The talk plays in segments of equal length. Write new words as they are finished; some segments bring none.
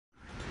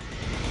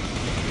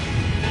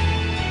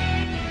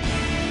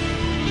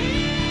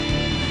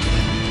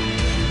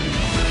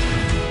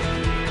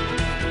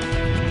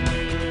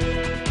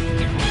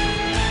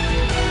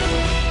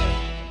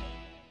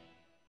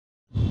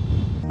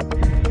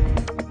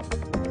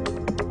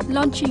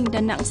launching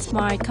Đà Nẵng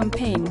Smile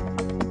campaign.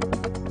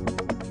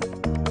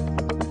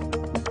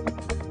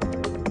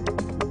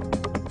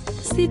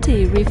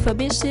 City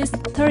refurbishes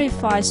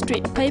 35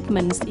 street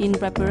pavements in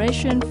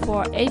preparation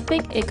for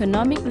APEC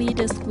Economic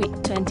Leaders Week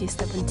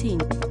 2017.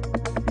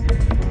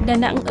 Đà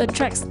Nẵng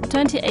attracts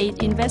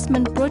 28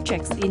 investment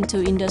projects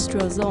into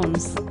industrial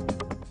zones.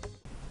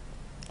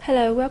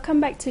 Hello, welcome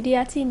back to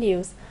DRT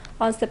News.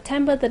 On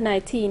September the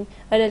 19th,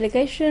 a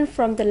delegation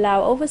from the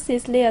Lao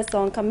Overseas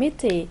Liaison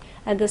Committee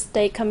and the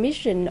State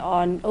Commission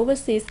on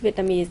Overseas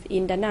Vietnamese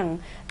in Da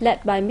Nang,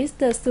 led by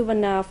Mr.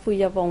 Suvarna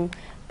Phuyavong,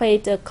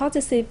 paid a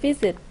courtesy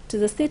visit to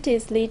the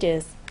city's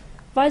leaders.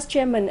 Vice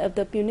Chairman of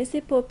the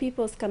Municipal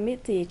People's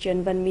Committee,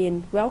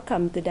 Trần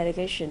welcomed the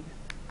delegation.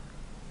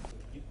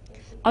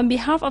 On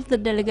behalf of the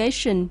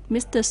delegation,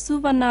 Mr.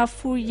 Suvarna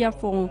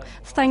Phuyavong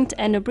thanked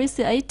and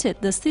appreciated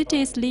the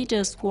city's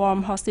leaders'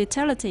 warm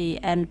hospitality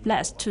and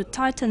pledged to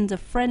tighten the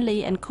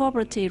friendly and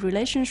cooperative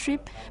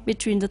relationship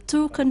between the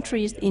two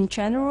countries in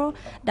general,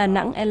 Da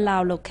Nang and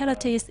Lao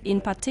localities in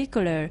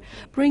particular,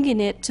 bringing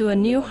it to a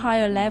new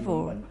higher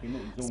level.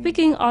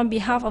 Speaking on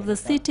behalf of the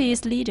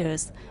city's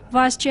leaders,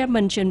 Vice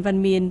Chairman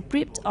Trần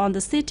briefed on the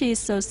city's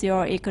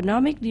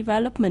socio-economic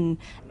development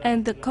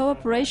and the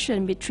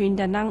cooperation between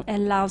Da Nang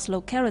and Laos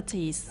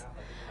localities.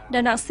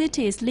 Da Nang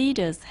city's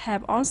leaders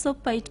have also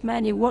paid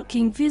many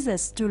working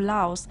visits to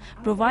Laos,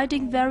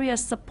 providing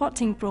various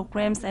supporting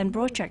programs and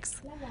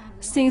projects.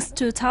 Since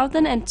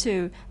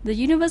 2002, the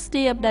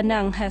University of Da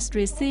Nang has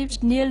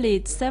received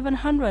nearly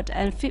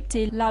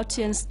 750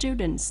 Laotian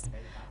students.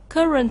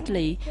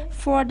 Currently,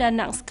 4 Da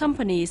Nang's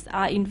companies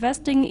are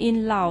investing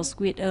in Laos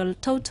with a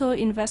total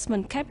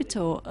investment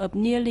capital of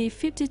nearly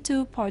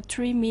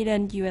 52.3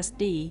 million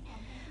USD.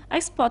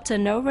 Export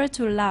turnover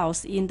to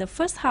Laos in the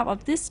first half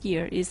of this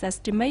year is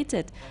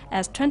estimated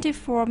as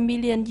 24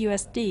 million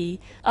USD,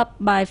 up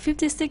by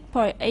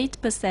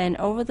 56.8%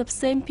 over the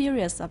same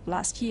periods of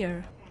last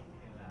year.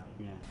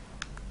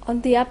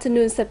 On the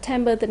afternoon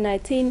September the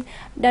 19th,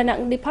 Da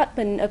Nang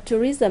Department of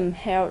Tourism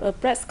held a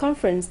press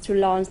conference to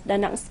launch Da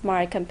Nang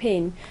Smile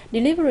campaign,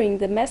 delivering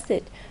the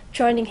message,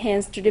 joining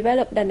hands to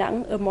develop Da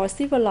Nang a more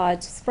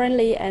civilized,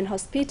 friendly and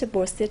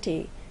hospitable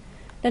city.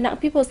 Da Nang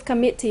People's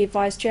Committee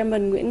Vice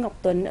Chairman Nguyễn Ngọc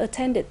Tuấn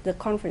attended the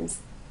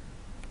conference.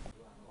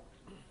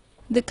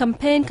 The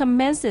campaign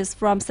commences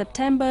from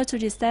September to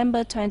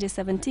December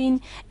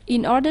 2017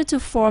 in order to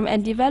form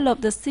and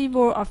develop the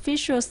civil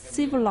officials'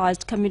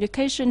 civilized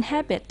communication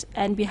habit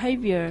and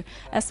behavior,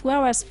 as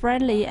well as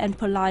friendly and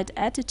polite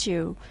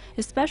attitude,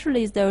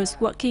 especially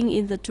those working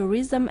in the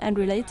tourism and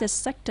related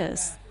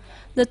sectors.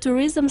 The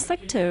tourism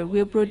sector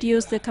will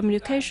produce the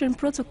communication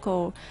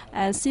protocol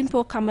and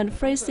simple common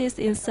phrases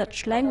in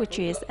such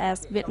languages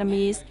as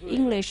Vietnamese,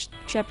 English,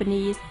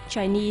 Japanese,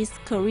 Chinese,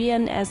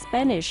 Korean, and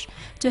Spanish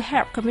to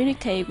help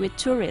communicate with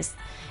tourists.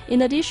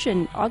 In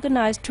addition,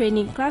 organize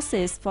training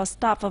classes for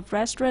staff of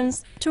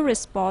restaurants,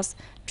 tourist spots,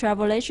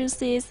 travel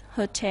agencies,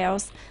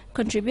 hotels,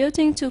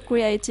 contributing to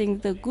creating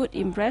the good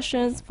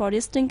impressions for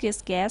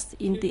distinguished guests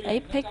in the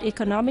APEC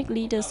Economic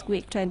Leaders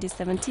Week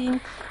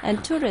 2017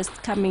 and tourists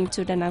coming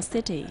to Da Nang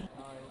City.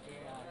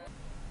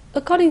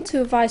 According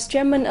to Vice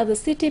Chairman of the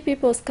City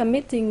People's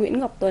Committee Nguyễn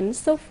Ngọc Tuấn,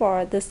 so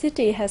far the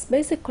city has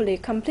basically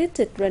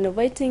completed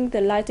renovating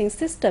the lighting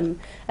system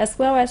as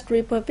well as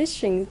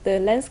refurbishing the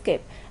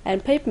landscape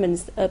and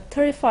pavements of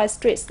 35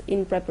 streets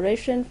in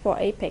preparation for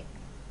APEC.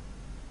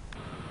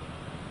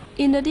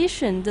 In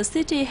addition, the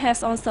city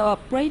has also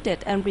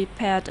upgraded and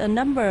repaired a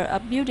number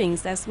of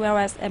buildings as well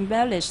as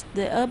embellished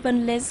the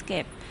urban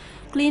landscape,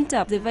 cleaned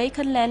up the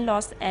vacant land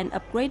lots and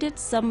upgraded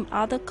some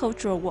other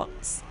cultural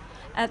works.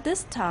 At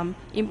this time,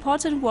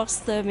 important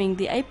works serving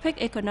the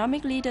APEC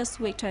Economic Leaders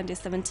Week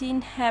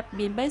 2017 have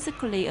been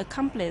basically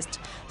accomplished,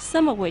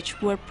 some of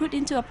which were put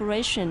into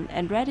operation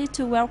and ready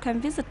to welcome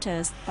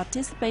visitors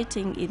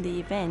participating in the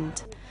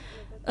event.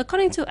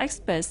 According to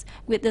experts,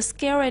 with the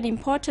scale and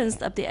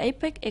importance of the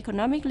APEC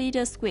Economic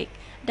Leaders Week,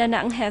 Da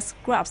Nang has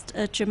grasped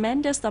a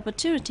tremendous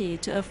opportunity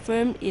to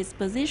affirm its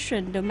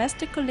position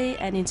domestically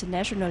and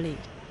internationally.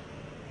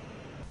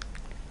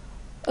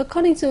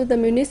 According to the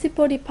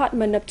Municipal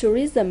Department of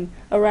Tourism,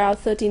 around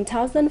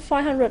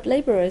 13,500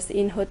 laborers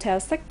in hotel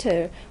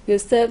sector will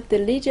serve the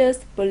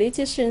leaders,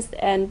 politicians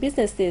and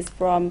businesses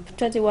from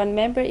 21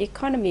 member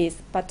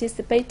economies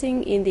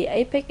participating in the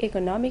APEC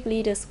Economic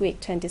Leaders Week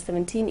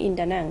 2017 in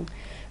Da Nang.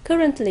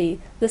 Currently,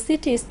 the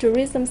city's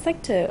tourism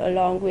sector,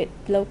 along with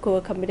local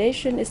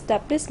accommodation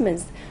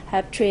establishments,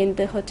 have trained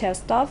the hotel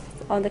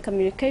staff on the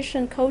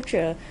communication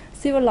culture,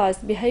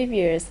 civilized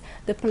behaviors,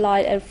 the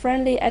polite and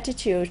friendly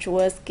attitude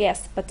towards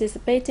guests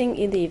participating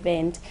in the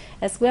event,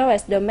 as well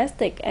as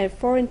domestic and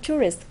foreign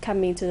tourists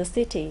coming to the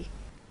city.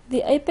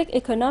 The APEC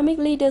Economic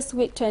Leaders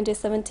Week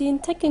 2017,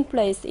 taking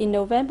place in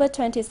November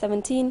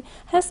 2017,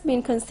 has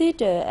been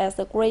considered as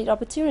a great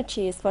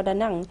opportunity for Da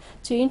Nang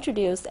to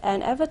introduce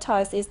and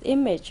advertise its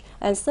image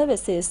and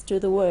services to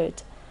the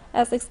world.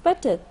 As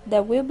expected,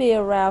 there will be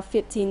around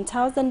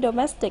 15,000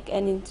 domestic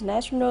and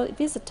international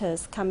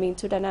visitors coming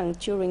to Da Nang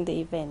during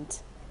the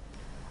event.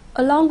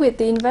 Along with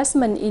the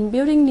investment in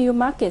building new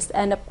markets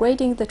and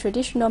upgrading the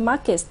traditional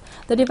markets,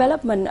 the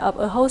development of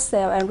a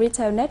wholesale and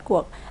retail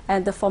network,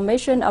 and the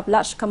formation of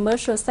large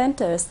commercial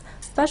centers,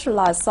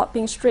 specialized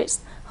shopping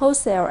streets,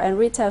 wholesale and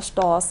retail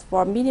stores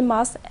for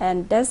mini-marts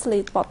and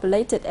densely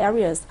populated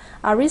areas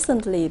are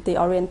recently the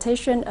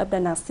orientation of Đà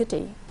Nẵng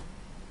City.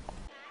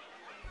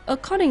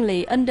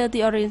 Accordingly, under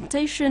the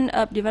orientation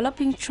of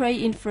developing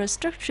trade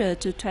infrastructure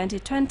to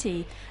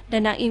 2020,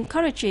 Đà Nẵng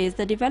encourages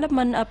the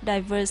development of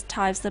diverse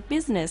types of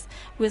business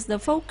with the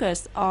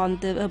focus on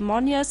the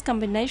harmonious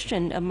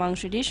combination among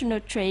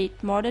traditional trade,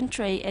 modern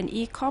trade, and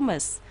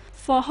e-commerce.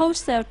 For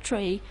wholesale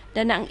trade,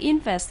 Đà Nẵng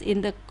invests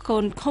in the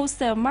Cồn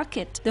wholesale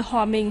market, the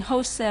Hòa Bình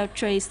wholesale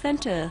trade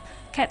center,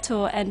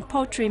 cattle and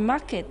poultry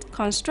market,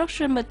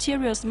 construction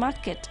materials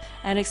market,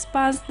 and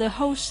expands the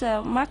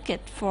wholesale market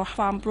for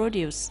farm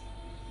produce.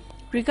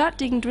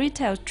 Regarding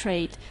retail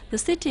trade, the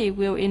city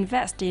will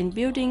invest in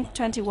building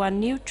 21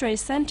 new trade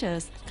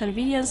centers,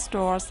 convenience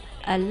stores,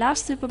 and large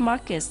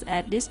supermarkets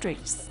at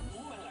districts.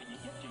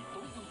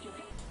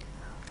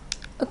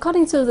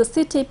 According to the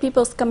City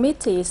People's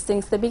Committee,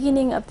 since the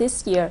beginning of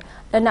this year,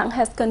 Đà Nẵng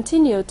has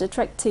continued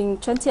attracting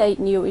 28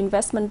 new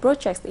investment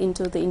projects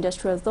into the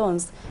industrial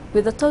zones,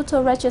 with a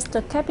total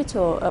registered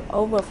capital of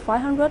over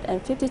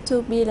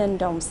 552 billion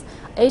đồng,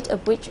 8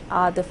 of which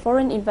are the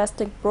foreign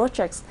investing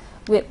projects,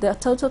 with the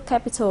total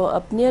capital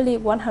of nearly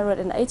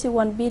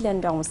 181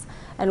 billion đồng,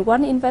 and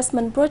one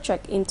investment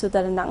project into the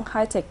Đà Nẵng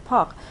High-Tech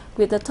Park,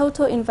 with a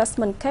total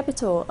investment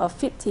capital of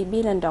 50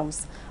 billion đồng,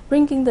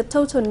 bringing the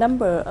total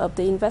number of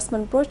the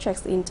investment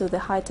projects into the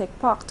High-Tech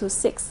Park to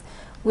 6,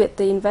 with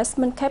the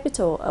investment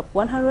capital of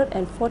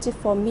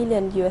 144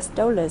 million US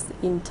dollars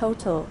in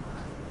total.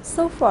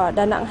 So far,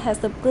 Đà Nẵng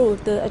has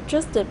approved the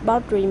adjusted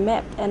boundary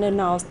map and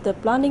announced the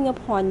planning of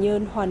Hòa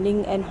Nhơn, Hòa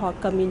Ninh, and Hòa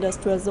Cầm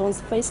industrial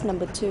zones phase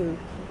number 2.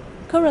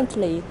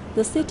 Currently,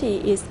 the city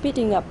is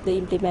speeding up the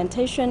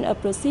implementation of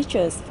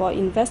procedures for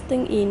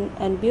investing in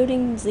and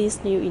building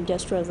these new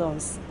industrial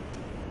zones.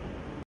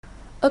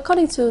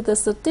 According to the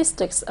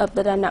statistics of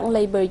the Đà Nẵng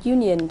Labor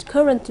Union,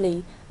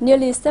 currently,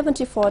 nearly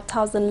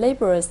 74,000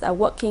 laborers are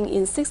working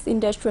in 6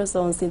 industrial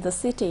zones in the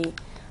city.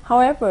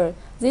 However,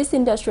 these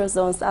industrial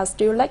zones are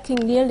still lacking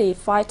nearly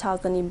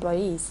 5,000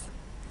 employees.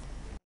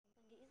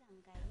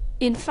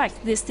 In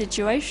fact, this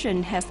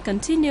situation has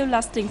continued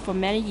lasting for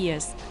many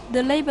years.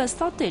 The labor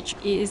shortage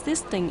is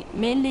existing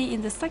mainly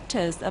in the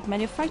sectors of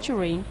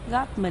manufacturing,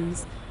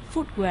 garments,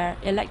 footwear,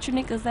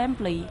 electronic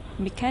assembly,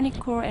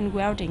 mechanical, and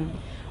welding.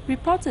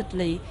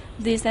 Reportedly,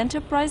 these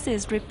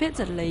enterprises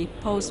repeatedly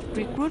post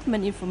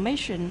recruitment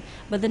information,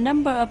 but the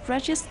number of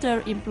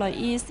registered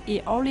employees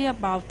is only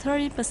about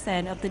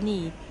 30% of the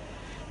need.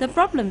 The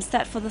problem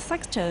set for the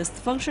sector's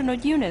functional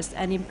units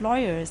and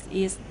employers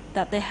is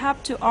that they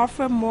have to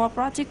offer more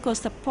practical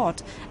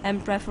support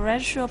and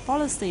preferential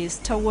policies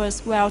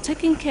towards while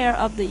taking care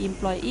of the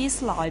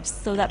employees' lives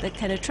so that they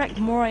can attract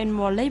more and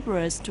more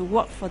laborers to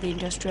work for the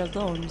industrial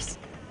zones.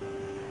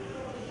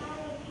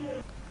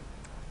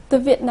 The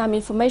Vietnam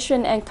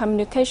Information and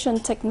Communication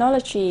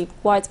Technology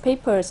White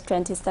Paper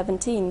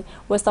 2017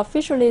 was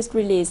officially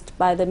released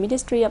by the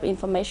Ministry of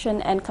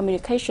Information and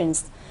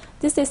Communications.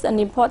 This is an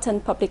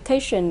important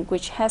publication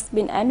which has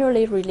been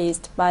annually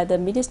released by the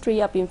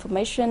Ministry of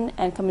Information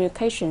and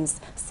Communications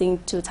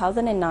since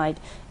 2009,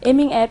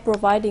 aiming at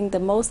providing the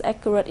most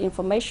accurate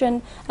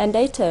information and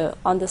data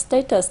on the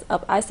status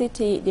of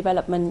ICT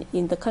development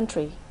in the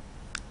country.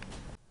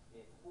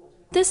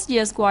 This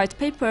year's white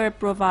paper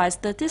provides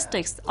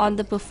statistics on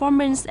the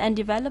performance and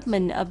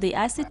development of the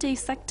ICT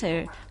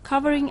sector,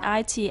 covering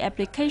IT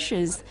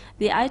applications,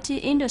 the IT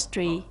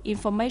industry,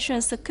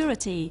 information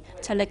security,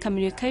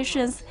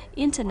 telecommunications,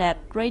 internet,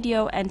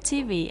 radio and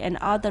TV, and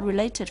other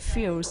related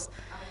fields.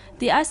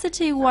 The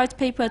ICT White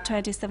Paper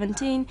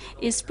 2017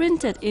 is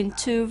printed in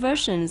 2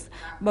 versions,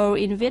 both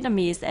in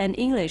Vietnamese and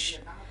English.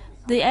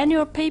 The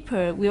annual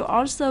paper will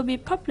also be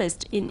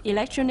published in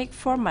electronic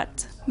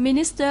format.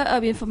 Minister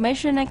of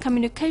Information and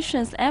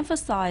Communications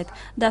emphasized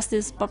that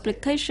this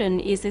publication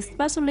is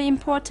especially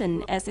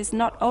important as it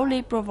not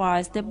only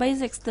provides the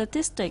basic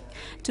statistics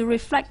to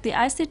reflect the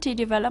ICT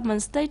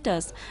development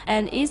status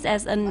and is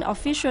as an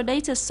official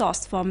data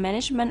source for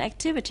management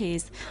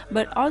activities,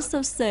 but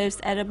also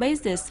serves as a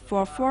basis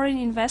for foreign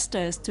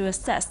investors to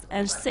assess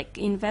and seek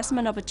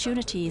investment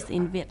opportunities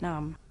in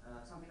Vietnam.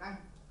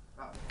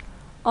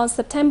 On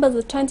September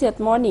the 20th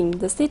morning,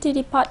 the City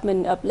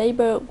Department of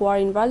Labor, War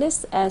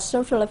Invalidity and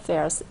Social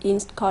Affairs, in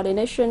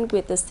coordination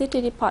with the City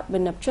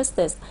Department of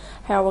Justice,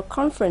 held a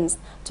conference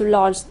to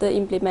launch the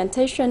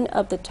implementation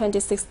of the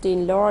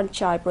 2016 Law on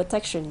Child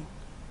Protection.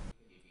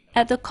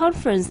 At the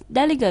conference,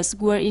 delegates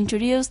were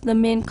introduced the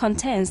main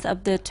contents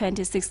of the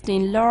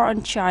 2016 Law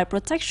on Child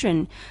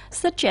Protection,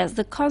 such as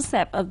the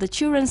concept of the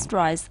children's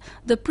rights,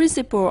 the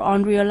principle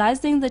on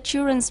realizing the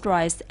children's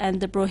rights, and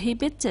the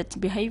prohibited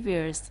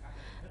behaviors.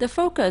 The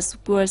focus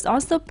was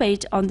also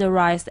paid on the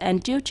rights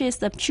and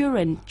duties of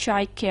children,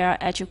 child care,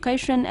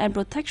 education and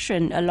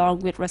protection, along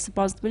with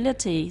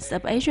responsibilities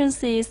of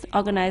agencies,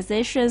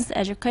 organizations,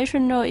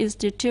 educational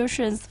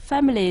institutions,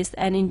 families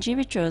and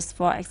individuals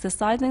for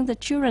exercising the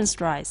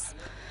children's rights.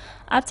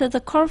 After the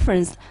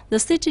conference, the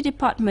City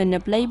Department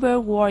of Labor,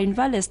 War,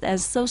 Invalids and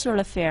Social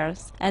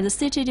Affairs and the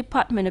City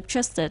Department of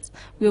Justice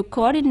will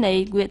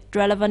coordinate with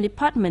relevant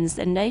departments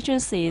and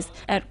agencies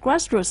at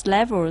grassroots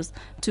levels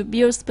to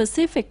build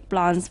specific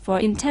plans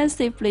for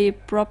intensively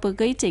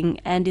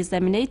propagating and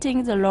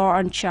disseminating the law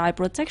on child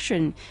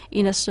protection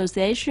in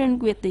association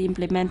with the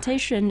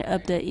implementation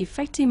of the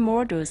effective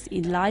models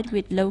in line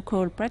with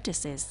local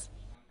practices.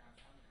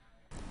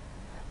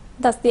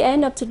 That's the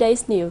end of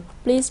today's news.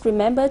 Please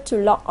remember to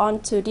log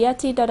on to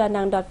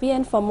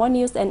dit.danang.vn for more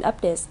news and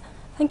updates.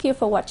 Thank you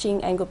for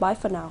watching and goodbye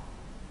for now.